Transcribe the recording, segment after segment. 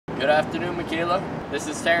Good afternoon, Makayla. This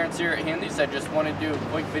is Terrance here at Handy's. I just wanted to do a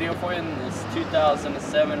quick video for you in this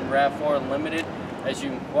 2007 Rav-4 Unlimited. As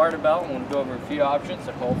you inquired about, I'm going to go over a few options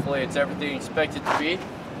and hopefully it's everything you expect it to be.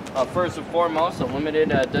 First and foremost, Unlimited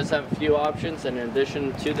does have a few options, and in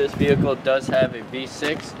addition to this vehicle, it does have a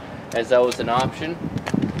V6 as that was an option.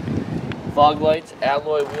 Fog lights,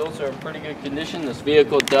 alloy wheels are in pretty good condition. This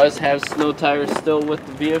vehicle does have snow tires still with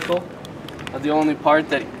the vehicle. The only part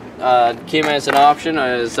that came as an option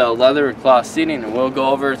is leather or cloth seating, and we'll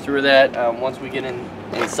go over through that once we get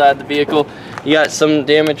inside the vehicle. You got some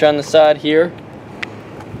damage on the side here,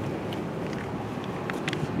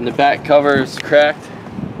 and the back cover is cracked.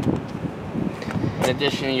 In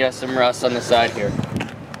addition, you got some rust on the side here.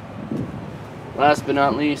 Last but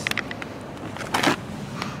not least,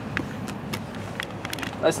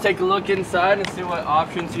 let's take a look inside and see what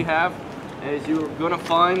options you have. As you're going to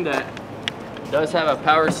find that it does have a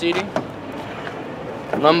power seating,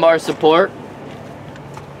 lumbar support,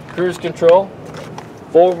 cruise control,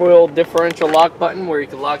 four-wheel differential lock button where you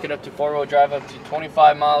can lock it up to four-wheel drive up to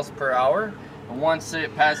 25 miles per hour. And once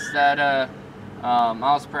it passes that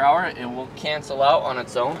miles per hour, it will cancel out on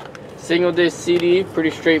its own. Single disc CD,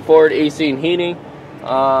 pretty straightforward. AC and heating.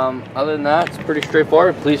 Other than that, it's pretty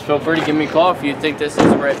straightforward. Please feel free to give me a call if you think this is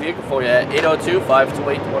the right vehicle for you at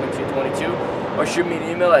 802-528-2222, or shoot me an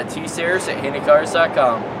email at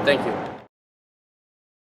tsayers@handycars.com. Thank you.